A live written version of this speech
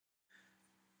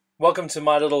Welcome to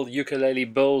my little ukulele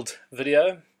build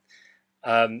video.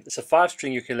 It's a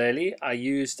 5-string ukulele. I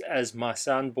used as my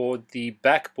soundboard the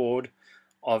backboard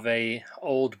of a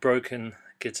old broken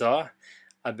guitar.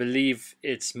 I believe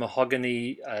it's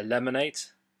mahogany laminate,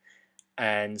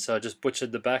 and so I just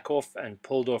butchered the back off and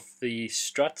pulled off the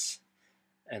struts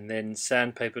and then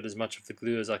sandpapered as much of the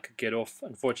glue as I could get off.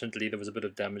 Unfortunately, there was a bit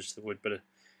of damage to the wood, but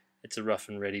it's a rough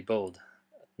and ready build.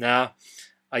 Now,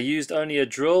 I used only a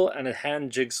drill and a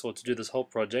hand jigsaw to do this whole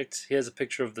project. Here's a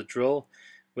picture of the drill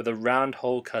with a round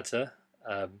hole cutter,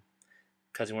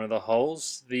 cutting one of the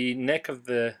holes. The neck of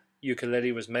the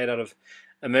ukulele was made out of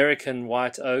American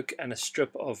white oak and a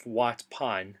strip of white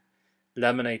pine,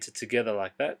 laminated together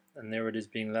like that, and there it is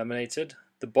being laminated.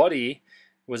 The body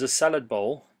was a salad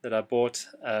bowl that I bought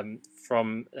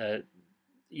from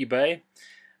eBay,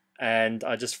 and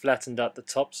I just flattened out the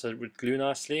top so it would glue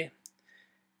nicely.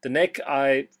 The neck,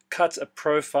 I cut a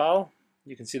profile.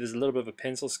 You can see there's a little bit of a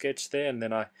pencil sketch there, and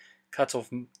then I cut off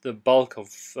the bulk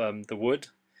of the wood.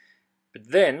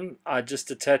 But then I just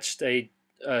attached a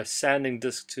sanding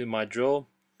disc to my drill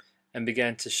and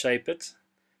began to shape it.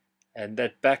 And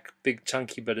that back big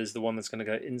chunky bit is the one that's going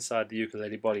to go inside the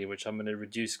ukulele body, which I'm going to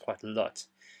reduce quite a lot.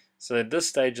 So at this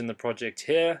stage in the project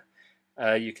here,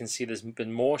 you can see there's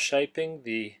been more shaping.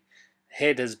 The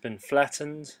head has been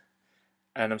flattened,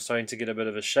 and I'm starting to get a bit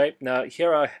of a shape. Now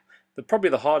here probably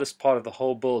the hardest part of the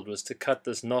whole build was to cut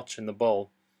this notch in the bowl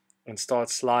and start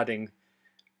sliding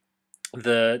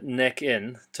the neck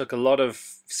in. Took a lot of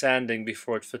sanding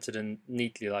before it fitted in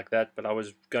neatly like that, but I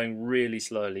was going really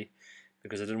slowly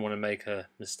because I didn't want to make a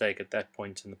mistake at that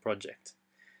point in the project.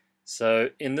 So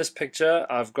in this picture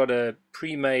I've got a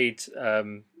pre-made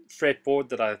fretboard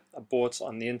that I bought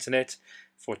on the internet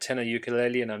for tenor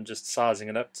ukulele, and I'm just sizing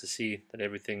it up to see that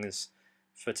everything is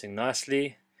fitting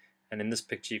nicely. And in this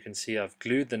picture you can see I've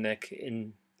glued the neck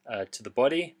in to the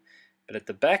body, but at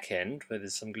the back end, where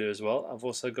there's some glue as well, I've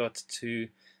also got two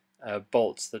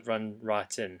bolts that run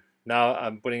right in. Now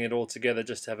I'm putting it all together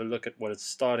just to have a look at what it's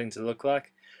starting to look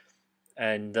like,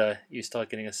 and you start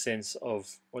getting a sense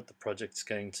of what the project's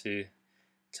going to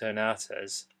turn out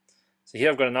as. So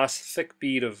here I've got a nice thick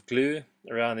bead of glue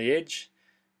around the edge,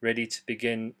 ready to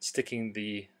begin sticking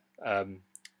the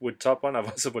wood top on. I've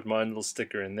also put my own little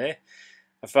sticker in there.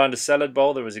 I found a salad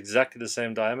bowl that was exactly the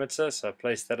same diameter, so I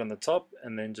placed that on the top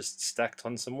and then just stacked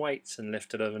on some weights and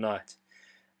left it overnight,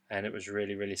 and it was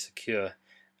really secure.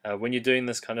 When you're doing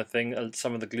this kind of thing,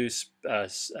 some of the glue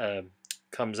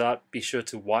comes out. Be sure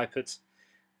to wipe it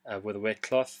with a wet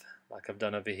cloth like I've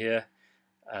done over here,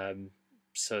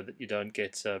 so that you don't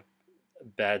get a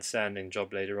bad sanding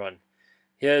job later on.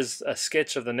 Here's a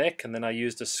sketch of the neck, and then I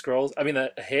used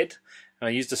a head, and I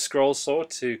used a scroll saw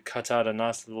to cut out a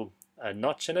nice little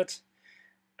notch in it.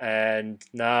 And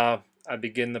now I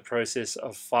begin the process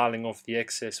of filing off the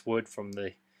excess wood from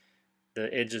the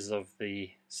edges of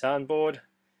the soundboard.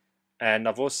 And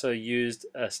I've also used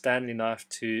a Stanley knife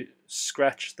to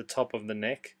scratch the top of the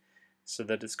neck so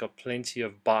that it's got plenty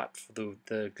of bite for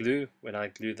the glue when I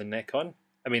glue the neck on,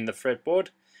 the fretboard.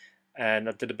 And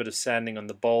I did a bit of sanding on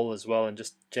the bowl as well, and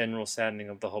just general sanding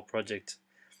of the whole project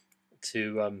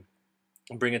to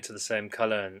bring it to the same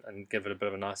color and give it a bit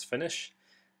of a nice finish.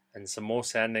 And some more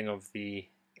sanding of the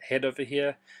head over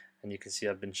here, and you can see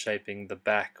I've been shaping the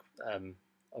back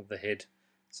of the head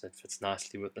so it fits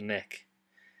nicely with the neck.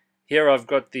 Here I've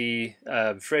got the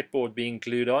fretboard being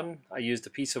glued on. I used a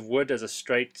piece of wood as a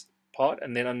straight part,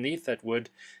 and then underneath that wood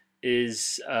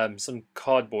is some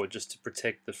cardboard just to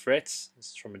protect the frets.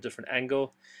 This is from a different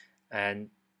angle, and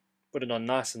put it on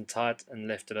nice and tight and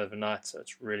left it overnight so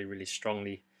it's really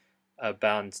strongly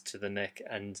bound to the neck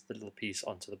and the little piece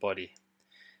onto the body.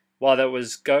 While that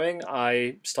was going,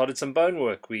 I started some bone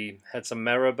work. We had some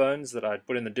marrow bones that I'd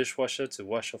put in the dishwasher to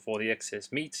wash off all the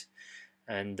excess meat,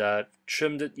 and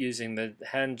trimmed it using the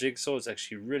hand jigsaw. It's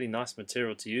actually really nice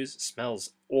material to use. It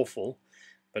smells awful,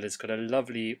 but it's got a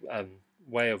lovely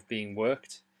way of being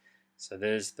worked. So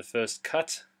there's the first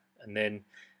cut, and then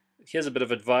here's a bit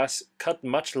of advice: cut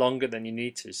much longer than you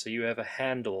need to, so you have a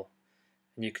handle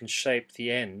and you can shape the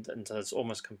end until it's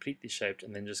almost completely shaped,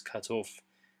 and then just cut off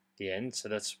the end. So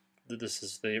this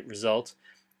is the result.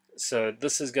 So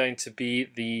this is going to be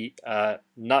the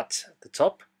nut at the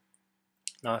top.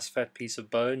 Nice fat piece of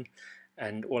bone,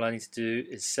 and all I need to do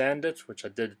is sand it, which I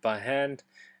did by hand,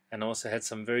 and I also had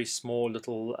some very small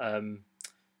little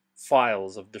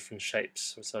files of different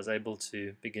shapes, so I was able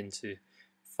to begin to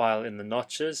file in the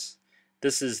notches.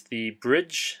 This is the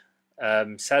bridge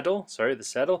the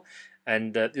saddle,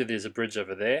 and there's a bridge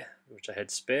over there which I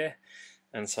had spare,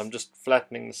 and so I'm just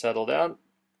flattening the saddle down.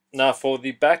 Now for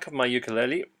the back of my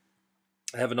ukulele,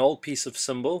 I have an old piece of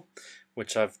cymbal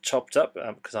which I've chopped up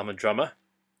because I'm a drummer,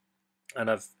 and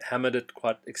I've hammered it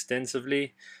quite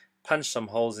extensively, punched some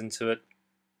holes into it,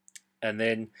 and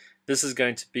then this is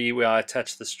going to be where I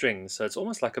attach the strings. So it's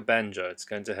almost like a banjo. It's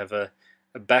going to have a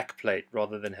back plate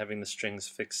rather than having the strings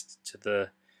fixed to the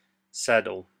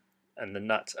saddle and the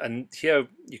nut. And here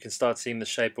you can start seeing the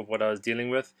shape of what I was dealing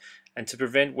with. And to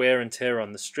prevent wear and tear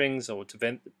on the strings, or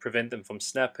to prevent them from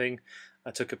snapping,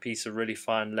 I took a piece of really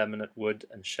fine laminate wood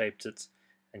and shaped it,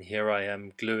 and here I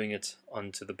am gluing it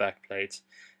onto the back plate.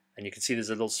 And you can see there's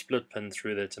a little split pin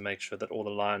through there to make sure that all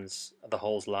the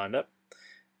holes line up.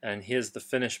 And here's the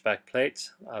finished back plate.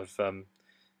 I've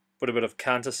put a bit of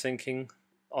countersinking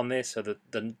on there so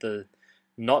that the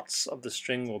knots of the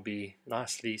string will be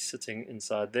nicely sitting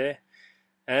inside there.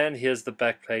 And here's the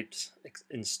back plate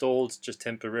installed just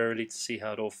temporarily to see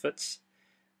how it all fits.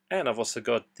 And I've also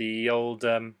got the old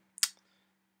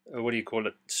what do you call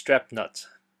it, strap nut.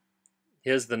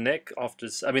 Here's the neck after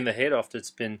the head after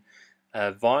it's been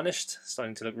varnished,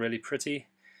 starting to look really pretty.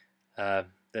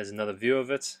 There's another view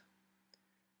of it.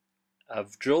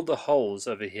 I've drilled the holes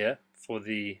over here for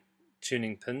the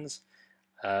tuning pins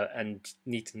and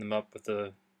neatened them up with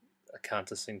a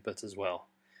countersink bit as well.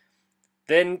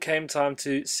 Then came time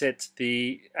to set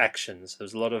the actions. There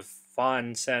was a lot of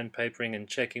fine sandpapering and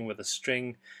checking with a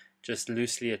string just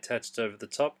loosely attached over the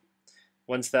top.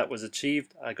 Once that was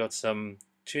achieved, I got some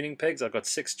tuning pegs. I got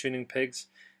 6 tuning pegs,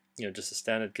 just a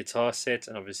standard guitar set,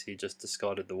 and obviously just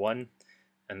discarded the one,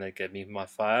 and that gave me my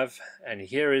 5. And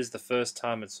here is the first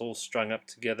time it's all strung up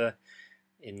together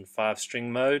in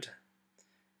 5-string mode,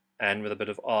 and with a bit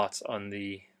of art on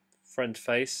the front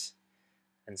face.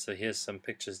 And so here's some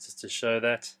pictures just to show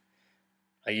that.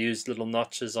 I used little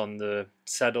notches on the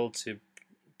saddle to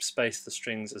space the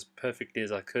strings as perfectly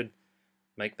as I could,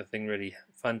 make the thing really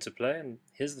fun to play. And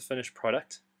here's the finished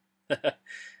product.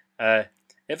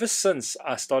 Ever since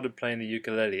I started playing the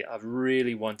ukulele, I've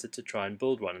really wanted to try and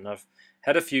build one, and I've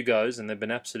had a few goes and they've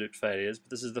been absolute failures, but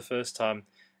this is the first time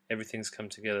everything's come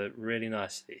together really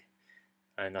nicely,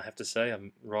 and I have to say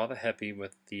I'm rather happy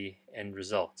with the end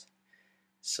result.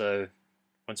 So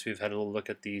once we've had a little look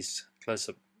at these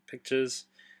close-up pictures,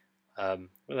 we'll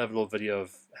have a little video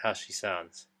of how she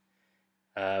sounds.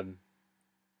 The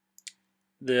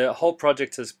whole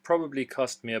project has probably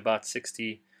cost me about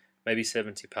 60, maybe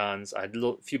 70 pounds. I had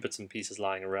a few bits and pieces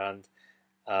lying around.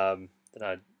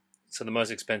 So the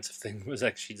most expensive thing was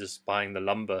actually just buying the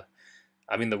lumber.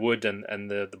 I mean the wood and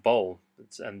the bowl,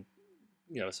 and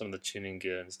some of the tuning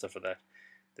gear and stuff like that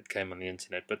came on the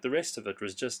internet. But the rest of it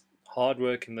was just hard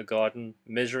work in the garden,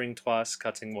 measuring twice,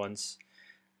 cutting once,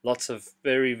 lots of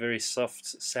very, very soft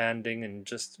sanding, and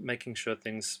just making sure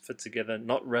things fit together,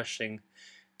 not rushing,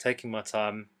 taking my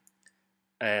time,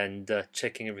 and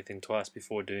checking everything twice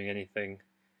before doing anything.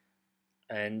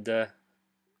 And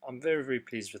I'm very, very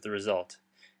pleased with the result.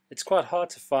 It's quite hard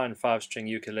to find 5-string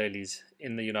ukuleles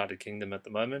in the United Kingdom at the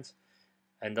moment,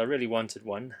 and I really wanted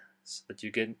one so that you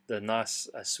get the nice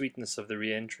sweetness of the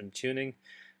re-entrant tuning,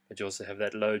 but you also have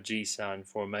that low G sound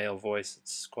for a male voice.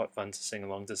 It's quite fun to sing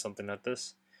along to something like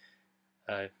this.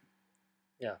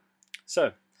 Yeah.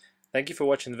 So, thank you for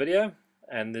watching the video,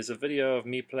 and there's a video of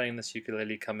me playing this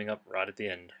ukulele coming up right at the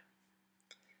end.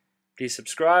 Please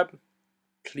subscribe.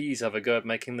 Please have a go at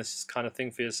making this kind of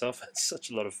thing for yourself. It's such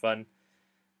a lot of fun.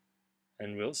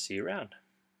 And we'll see you around.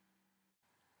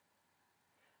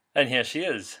 And here she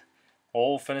is,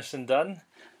 all finished and done.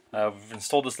 We've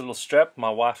installed this little strap my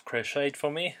wife crocheted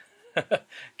for me,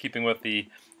 keeping with the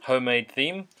homemade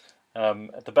theme.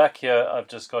 At the back here I've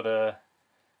just got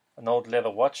an old leather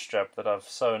watch strap that I've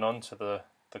sewn onto the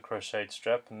crocheted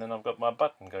strap, and then I've got my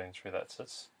button going through that, so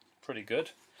it's pretty good.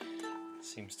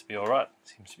 Seems to be alright,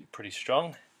 seems to be pretty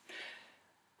strong.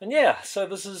 And yeah, so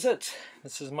this is it.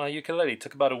 This is my ukulele. It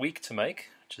took about a week to make,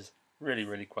 which is really,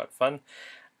 really quite fun.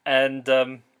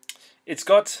 And it's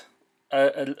got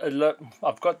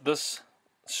I've got this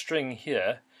string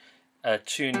here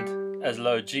tuned as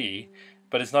low G,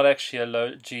 but it's not actually a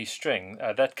low G string.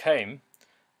 That came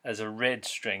as a red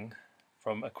string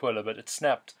from Ukulele, but it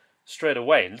snapped straight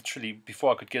away, literally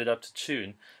before I could get it up to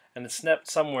tune, and it snapped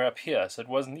somewhere up here. So it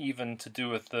wasn't even to do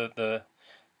with the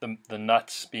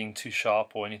nuts being too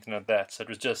sharp or anything like that. So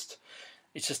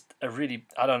it's just a really,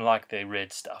 I don't like the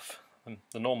red stuff.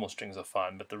 The normal strings are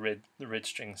fine, but the red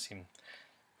strings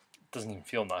doesn't even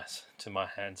feel nice to my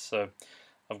hands. So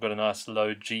I've got a nice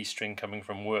low G string coming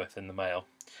from Worth in the mail,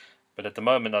 but at the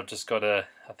moment I've just got I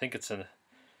think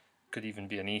could even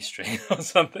be an E string or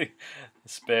something, a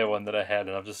spare one that I had,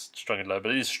 and I've just strung it low,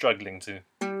 but it is struggling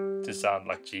to sound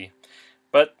like G.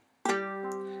 But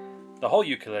the whole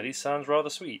ukulele sounds rather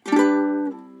sweet.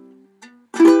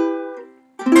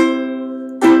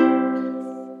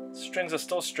 strings are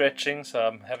still stretching, so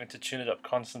I'm having to tune it up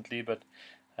constantly, but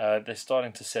they're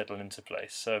starting to settle into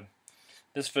place. So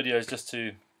this video is just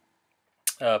to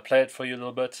play it for you a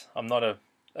little bit. I'm not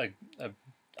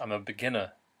I'm a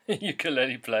beginner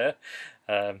ukulele player,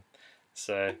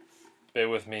 so bear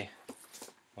with me.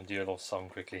 I'll do a little song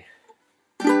quickly.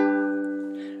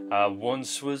 I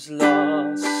once was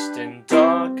lost in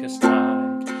darkest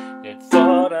night, yet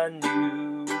thought I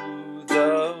knew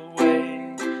the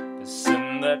way. The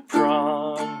sin that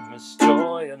promised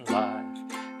joy and life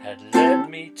had led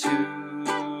me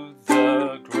to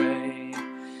the grave.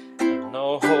 And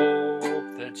no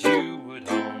hope that you would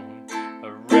own,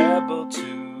 a rebel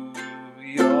to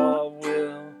your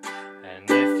will. And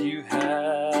if you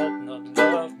had not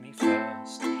loved me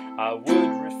first, I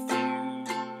would refuse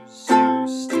you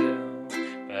still.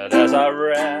 But as I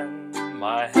ran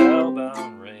my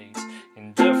hellbound race,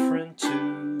 indifferent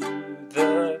to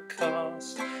the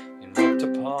cost, you looked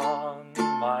upon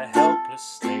my helpless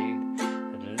state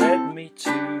and led me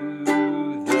to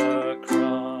the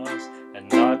cross.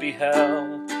 And I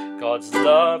beheld God's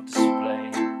love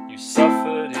displayed. You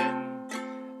suffered in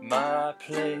my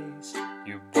place.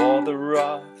 You bore the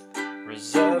wrath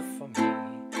reserved for me.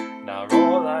 Now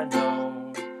all I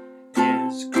know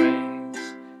is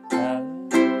grace. Hallelujah.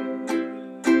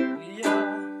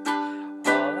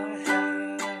 All I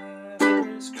have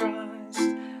is Christ.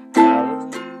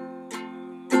 Hallelujah.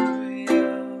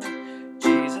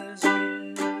 Jesus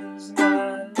is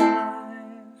my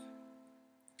life.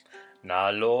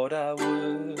 Now Lord, I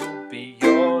would be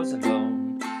yours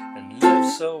alone and live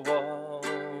so all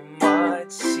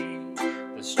might see.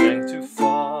 The strength to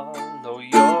follow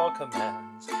your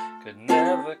commands could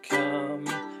never come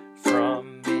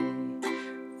from me.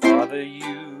 Father,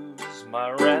 use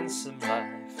my ransom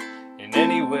life in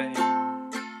any way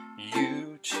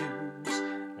you choose.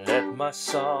 Let my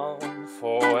song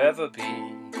forever be,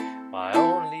 my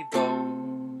only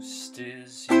boast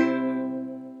is you.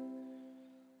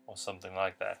 Or something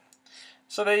like that.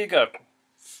 So there you go.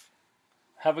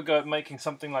 Have a go at making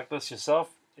something like this yourself.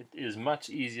 It is much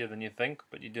easier than you think,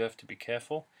 but you do have to be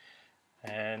careful.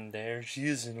 And there she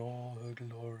is in all her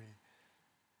glory.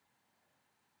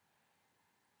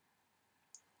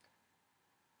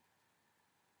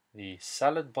 The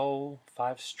Salad Bowl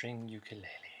 5-string ukulele.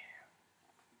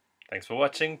 Thanks for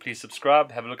watching. Please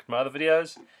subscribe, have a look at my other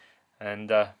videos,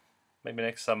 and maybe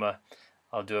next summer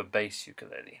I'll do a bass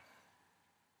ukulele.